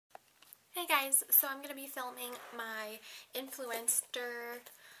Hey guys, so I'm going to be filming my Influenster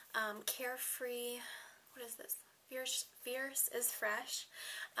Carefree, what is this? Fierce is Fresh.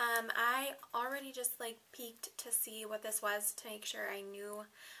 I already just peeked to see what this was to make sure I knew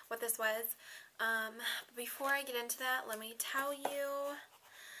what this was. Before I get into that, let me tell you,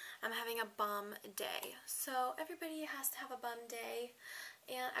 I'm having a bum day. So everybody has to have a bum day.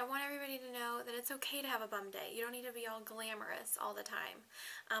 And I want everybody to know that it's okay to have a bum day. You don't need to be all glamorous all the time.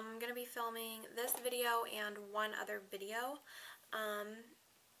 I'm going to be filming this video and one other video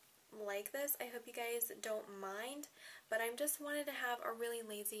like this. I hope you guys don't mind, but I just wanted to have a really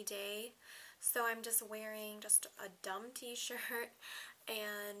lazy day. So I'm just wearing just a dumb t-shirt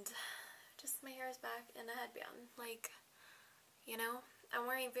and just my hair is back in a headband. You know? I'm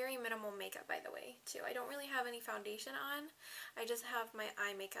wearing very minimal makeup, by the way, too. I don't really have any foundation on. I just have my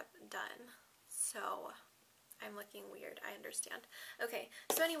eye makeup done. So, I'm looking weird. I understand. Okay,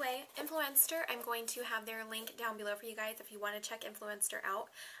 so anyway, Influenster, I'm going to have their link down below for you guys if you want to check Influenster out.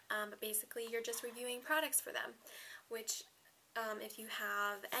 But basically, you're just reviewing products for them, which if you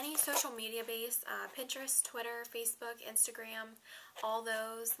have any social media base, Pinterest, Twitter, Facebook, Instagram, all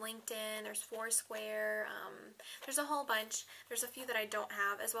those, LinkedIn, there's Foursquare, there's a whole bunch. There's a few that I don't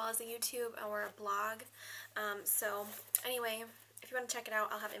have, as well as a YouTube or a blog. So anyway, if you want to check it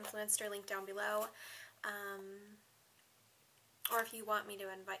out, I'll have Influencer link down below. Or if you want me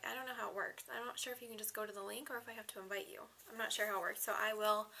to invite, I don't know how it works. I'm not sure if you can just go to the link or if I have to invite you. I'm not sure how it works, so I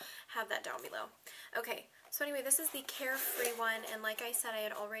will have that down below. Okay, so anyway, this is the Carefree one, and like I said, I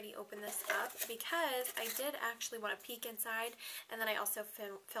had already opened this up because I did actually want to peek inside, and then I also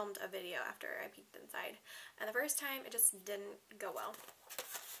filmed a video after I peeked inside. And the first time, it just didn't go well.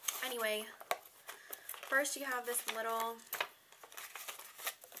 Anyway, first you have this little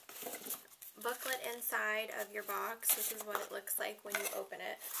booklet inside of your box. This is what it looks like when you open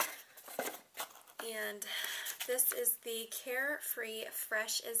it. And this is the Carefree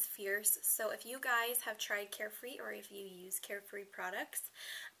Fresh is Fierce. So if you guys have tried Carefree or if you use Carefree products,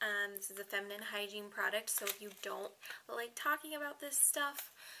 this is a feminine hygiene product. So if you don't like talking about this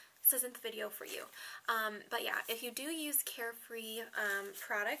stuff, this isn't the video for you. But yeah, if you do use Carefree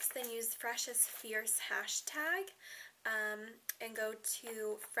products, then use Fresh is Fierce hashtag. And go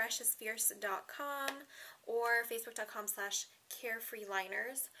to freshisfierce.com or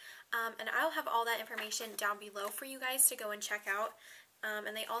facebook.com/carefreeliners. And I'll have all that information down below for you guys to go and check out.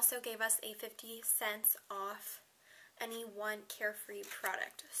 And they also gave us a 50 cents off any one Carefree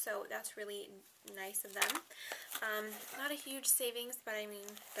product. So that's really nice of them. Not a huge savings, but I mean,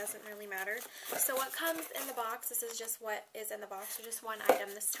 doesn't really matter. So what comes in the box, this is just what is in the box, so just one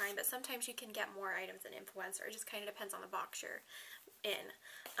item this time, but sometimes you can get more items in Influencer. It just kind of depends on the box you're in.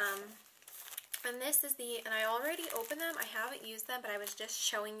 And this is and I already opened them. I haven't used them, but I was just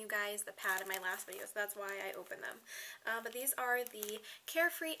showing you guys the pad in my last video, so that's why I opened them. But these are the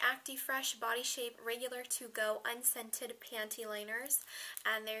Carefree Acti-Fresh Body Shape Regular To Go Unscented Panty Liners.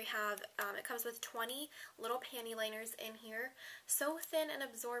 And they have, it comes with 20 little panty liners in here. So thin and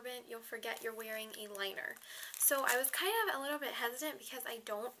absorbent, you'll forget you're wearing a liner. So I was kind of a little bit hesitant because I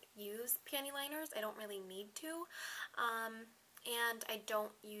don't use panty liners. I don't really need to. And I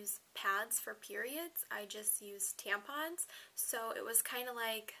don't use pads for periods. I just use tampons. So it was kind of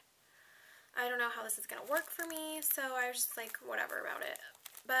like, I don't know how this is going to work for me. So I was just like, whatever about it.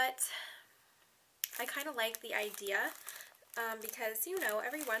 But I kind of like the idea because, you know,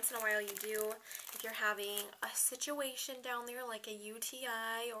 every once in a while you do, if you're having a situation down there like a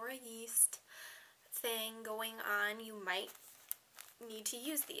UTI or a yeast thing going on, you might need to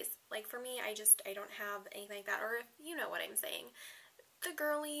use these. Like for me, I don't have anything like that, or if you know what I'm saying, the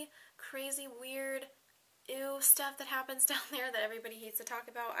girly, crazy, weird, ew stuff that happens down there that everybody hates to talk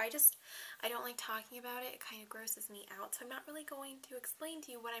about. I don't like talking about it. It kind of grosses me out, so I'm not really going to explain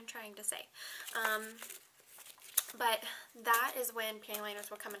to you what I'm trying to say. But that is when panty liners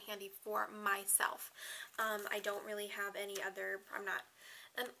will come in handy for myself. I don't really have any other, I'm not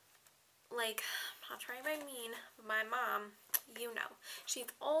trying to be mean, but my mom, you know,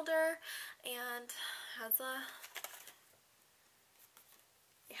 she's older and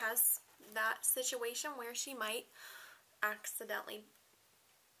has that situation where she might accidentally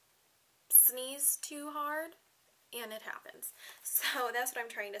sneeze too hard, and it happens. So that's what I'm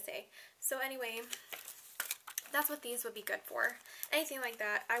trying to say. So anyway, that's what these would be good for. Anything like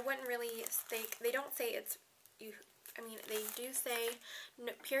that, I wouldn't really think, they don't say it's, I mean, they do say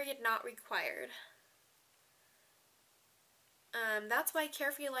period not required. That's why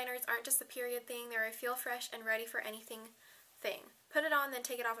Carefree liners aren't just a period thing. They're a feel fresh and ready for anything thing. Put it on, then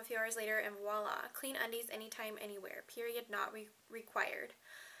take it off a few hours later, and voila. Clean undies anytime, anywhere. Period not required.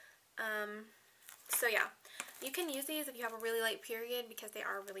 So yeah, you can use these if you have a really light period because they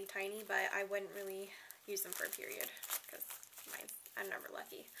are really tiny, but I wouldn't really use them for a period because I'm never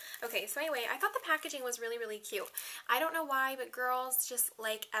lucky. Okay, so anyway, I thought the packaging was really, really cute. I don't know why, but girls just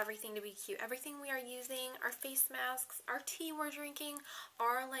like everything to be cute. Everything we are using, our face masks, our tea we're drinking,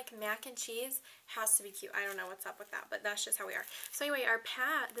 our like mac and cheese has to be cute. I don't know what's up with that, but that's just how we are. So anyway, our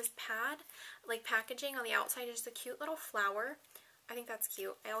pad, this pad, like packaging on the outside is just a cute little flower. I think that's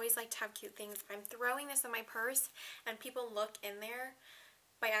cute. I always like to have cute things. I'm throwing this in my purse and people look in there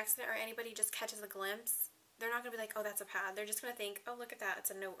by accident or anybody just catches a glimpse. They're not going to be like, oh, that's a pad. They're just going to think, oh, look at that. It's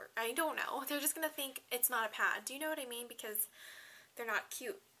a note. I don't know. They're just going to think it's not a pad. Do you know what I mean? Because they're not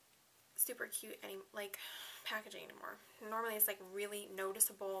cute, super cute, like packaging anymore. Normally it's like really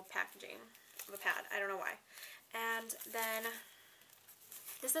noticeable packaging of a pad. I don't know why. And then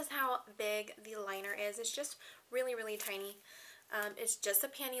this is how big the liner is. It's just really, really tiny. It's just a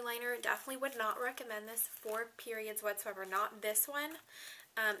panty liner. Definitely would not recommend this for periods whatsoever. Not this one.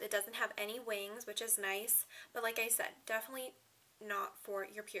 It doesn't have any wings, which is nice. But like I said, definitely not for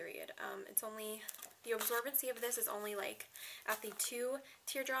your period. It's only, the absorbency of this is only like at the 2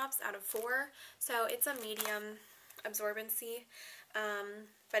 teardrops out of 4. So it's a medium absorbency.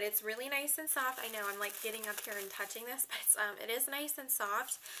 But it's really nice and soft. I know I'm like getting up here and touching this, but it's, it is nice and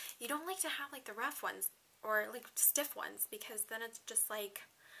soft. You don't like to have like the rough ones or like stiff ones because then it's just like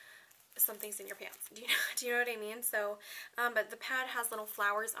something's in your pants. Do you know what I mean? So, but the pad has little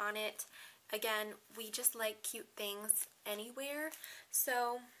flowers on it. Again, we just like cute things anywhere.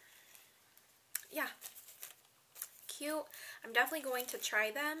 So, yeah. Cute. I'm definitely going to try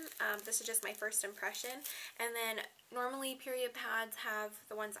them. This is just my first impression. And then, normally period pads have,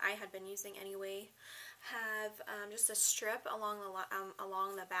 the ones I had been using anyway, have just a strip along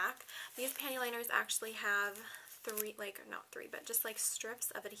the back. These panty liners actually have not three, but just like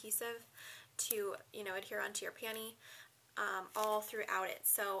strips of adhesive to, you know, adhere onto your panty all throughout it.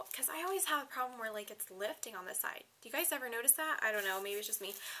 So, because I always have a problem where like it's lifting on the side. Do you guys ever notice that? I don't know, maybe it's just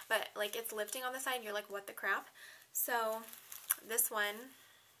me, but like it's lifting on the side and you're like, what the crap? So, this one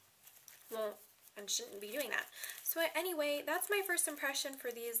won't and shouldn't be doing that. So anyway, that's my first impression for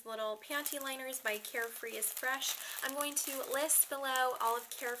these little panty liners by Carefree is Fresh. I'm going to list below all of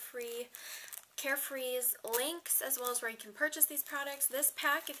Carefree's links as well as where you can purchase these products. This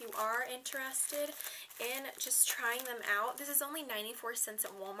pack, if you are interested in just trying them out, this is only 94 cents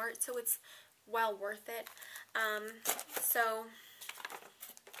at Walmart, so it's well worth it.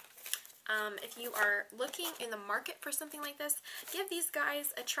 If you are looking in the market for something like this, give these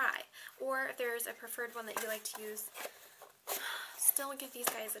guys a try. Or if there's a preferred one that you like to use, still give these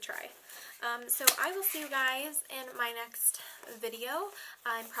guys a try. So I will see you guys in my next video.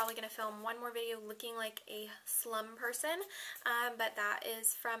 I'm probably going to film one more video looking like a slum person, but that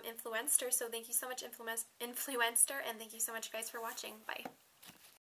is from Influenster. So thank you so much, Influenster, and thank you so much, guys, for watching. Bye.